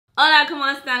Hola,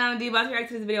 ¿cómo están? I'm D. About to react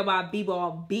to this video by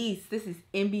B-Ball Beast. This is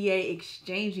NBA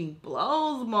exchanging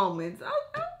blows moments.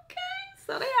 Okay,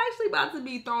 so they actually about to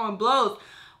be throwing blows.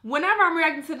 Whenever I'm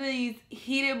reacting to these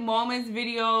heated moments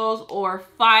videos or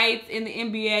fights in the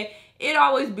NBA, it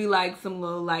always be like some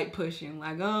little light pushing,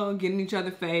 like, oh, getting each other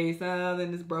face,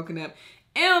 then it's broken up.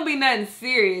 It don't be nothing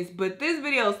serious, but this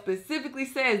video specifically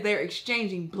says they're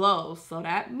exchanging blows, so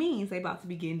that means they about to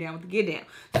be getting down with the get down.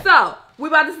 So, we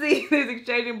about to see these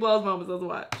exchanging blows moments. Let's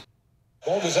watch.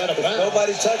 Ball was out of bounds.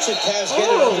 Nobody touched it. Cavs get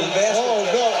it under the basket. Oh,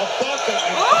 no, a bucket.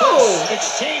 Oh!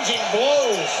 Exchanging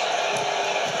blows.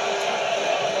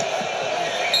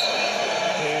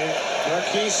 And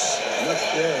Marquise,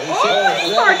 he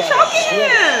started choking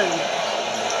him.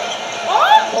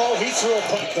 Oh, he threw a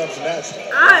punch comes natural.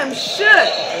 I'm shook.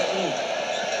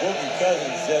 Boogie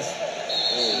Cousins just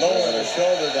lowering her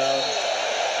shoulder down.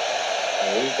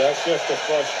 That's just a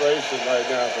frustration right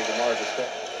now for DeMarcus.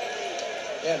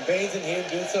 Yeah, and Baines and him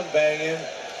doing some banging.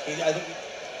 I think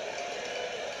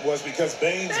it was because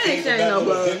Baines gave him that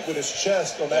little hit with his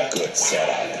chest on that good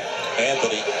setup.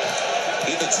 Anthony,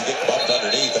 he thinks he gets bumped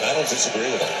underneath, and I don't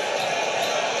disagree with him.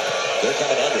 They're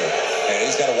coming under it, and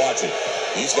he's got to watch it.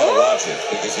 He's got to watch it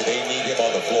because they need him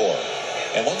on the floor.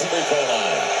 And 1, 2, 3, 4,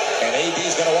 9. And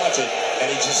AB's going to watch it,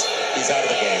 and he's out of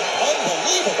the game.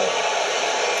 Unbelievable.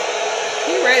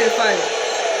 He ready to fight.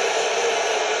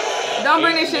 Don't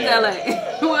bring this shit to LA.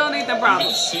 We don't need the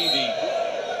problems. See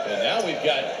and now we've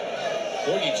got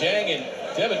Gorgie Jang and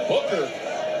Devin Booker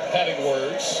having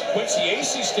words. Quincy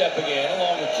Acey stepping in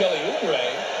along with Kelly Oubre.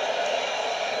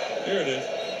 Here it is.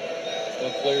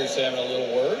 Both players having a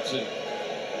little words and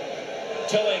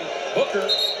telling Booker,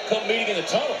 come meeting in the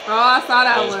tunnel. Oh, I saw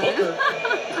that one. Booker,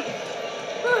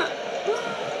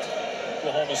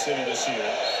 Oklahoma City this year.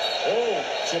 Oh,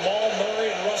 Jamal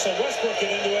Murray and Russell Westbrook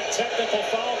get into it. Technical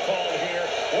foul call here.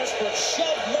 Westbrook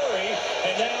shoved Murray,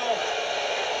 and now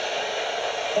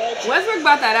Paul Westbrook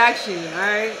about that action, all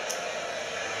right?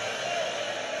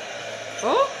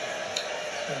 Oh?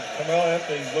 Carmelo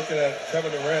Anthony's looking at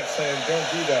Kevin Durant saying, don't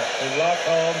do that. They lock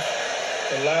arms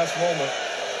the last moment.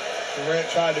 Durant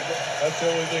tried to go. That's the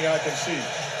only thing I can see.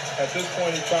 At this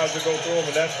point, he tries to go through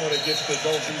him, and that's when it gets to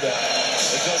don't do that.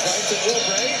 It goes right to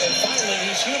Oubre, and finally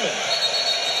he's human.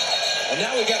 And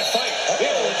now we got a fight. We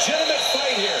have a legitimate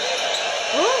fight here.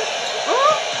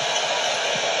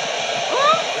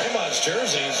 Draymond's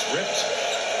jersey is ripped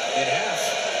in half.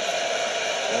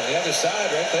 On the other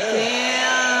side, right there.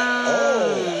 Damn.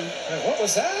 Oh, man, what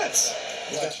was that?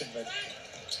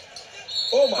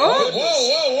 Oh my God!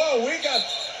 Whoa!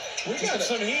 We got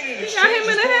some heated exchanges. Got him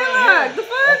in the headlock. The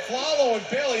fuck? Flalo and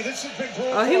Bailey. This has been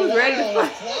brewing. Oh, he was ready to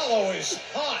fight. Flalo is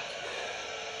hot.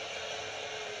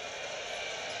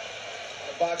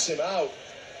 Box him out.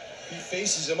 He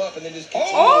faces him up and then just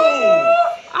gets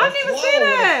I didn't even see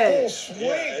that.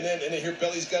 Yeah, and then here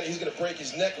Billy's he's gonna break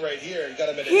his neck right here. He got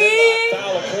him in a headlock.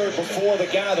 Foul occurred before the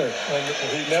gather. And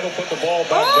he never put the ball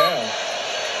back down.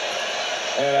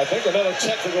 And I think another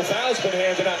technical foul's been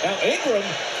handed out. Now Ingram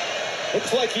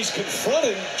looks like he's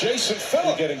confronting Jason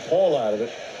Phillips. Getting Paul out of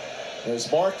it. As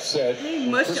Mark said,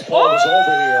 Chris Paul was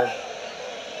over here.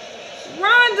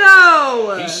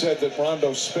 Rondo! He said that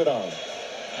Rondo spit on him.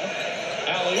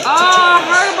 Oh, I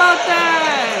heard about that.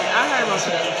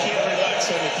 You can't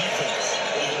relax on the defense.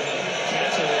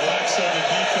 Can't relax on the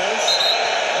defense.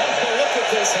 Oh, look at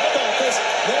this. How about this?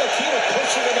 Ntilikina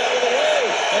pushing him out of the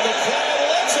way. And the crowd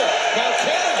loves it. Now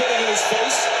Cannon getting in his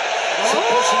face. So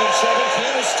pushing him, shoving.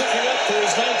 Cannon sticking up for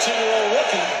his 19-year-old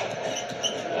rookie.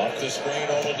 Off the screen,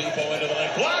 Oladipo into the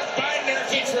lane. Blocked by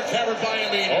Nurkic, recovered by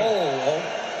Aminu. Oh,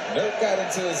 Nurk got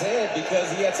into his head because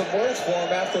he had some words for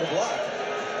him after the block.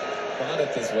 Found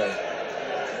it this way.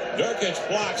 Nurkic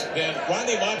blocks, then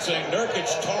Rodney Mott saying Nurkic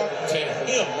talked to him.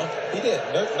 He did.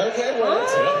 Nurk had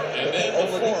words. And then the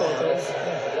forearm.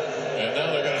 And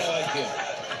now they're going to like him.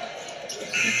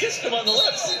 He kissed him on the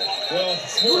lips. Well,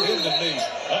 it's more him than me.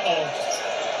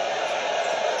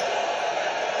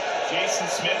 Jason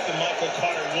Smith and Michael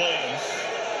Carter-Williams.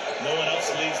 No one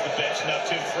else leaves the bench. Now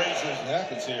Tim Frazier. What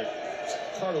happens here?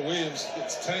 Carter-Williams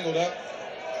gets tangled up.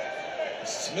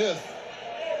 Smith.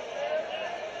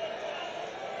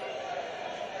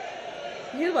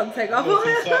 He's about to take off Well, on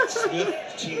he thought him.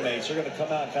 Smith's teammates are going to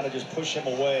come out and kind of just push him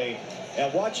away.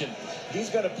 And watch him. He's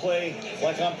going to play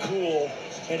like I'm cool.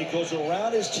 And he goes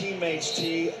around his teammates'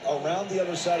 tee, around the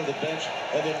other side of the bench,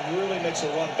 and then really makes a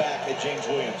run back at James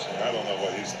Williams. I don't know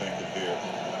what he's thinking here.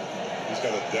 He's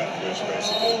got a death wish,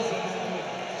 basically.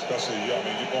 Especially, I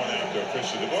mean, you're going after a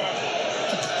Christian.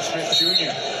 Smith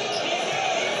Jr.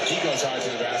 He goes hard to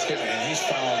the basket, and he's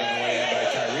fouled on the way in by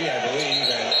Kyrie, I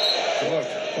believe. And Take a look.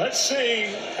 Let's see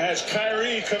as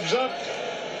Kyrie comes up.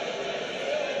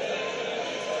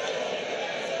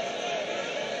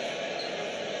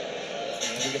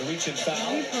 We're going to reach and foul.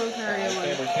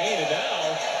 Cameron Payne, and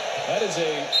now that is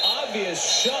a obvious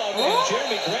shove, and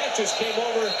Jeremy Grant just came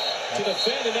over to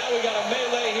defend, and now we got a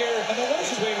melee here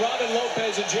between Robin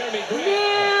Lopez and Jeremy Grant.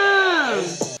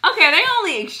 Damn. Okay, they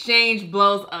only exchanged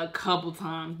blows a couple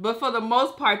times, but for the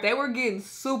most part, they were getting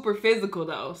super physical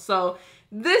though. So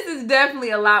this is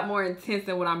definitely a lot more intense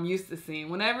than what I'm used to seeing.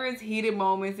 Whenever it's heated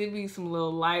moments, it'd be some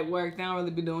little light work. They don't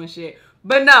really be doing shit.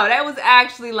 But no, that was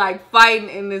actually like fighting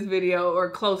in this video or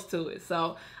close to it.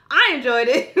 So I enjoyed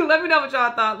it. Let me know what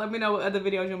y'all thought. Let me know what other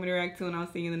videos you want me to react to, and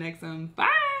I'll see you in the next one.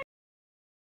 Bye.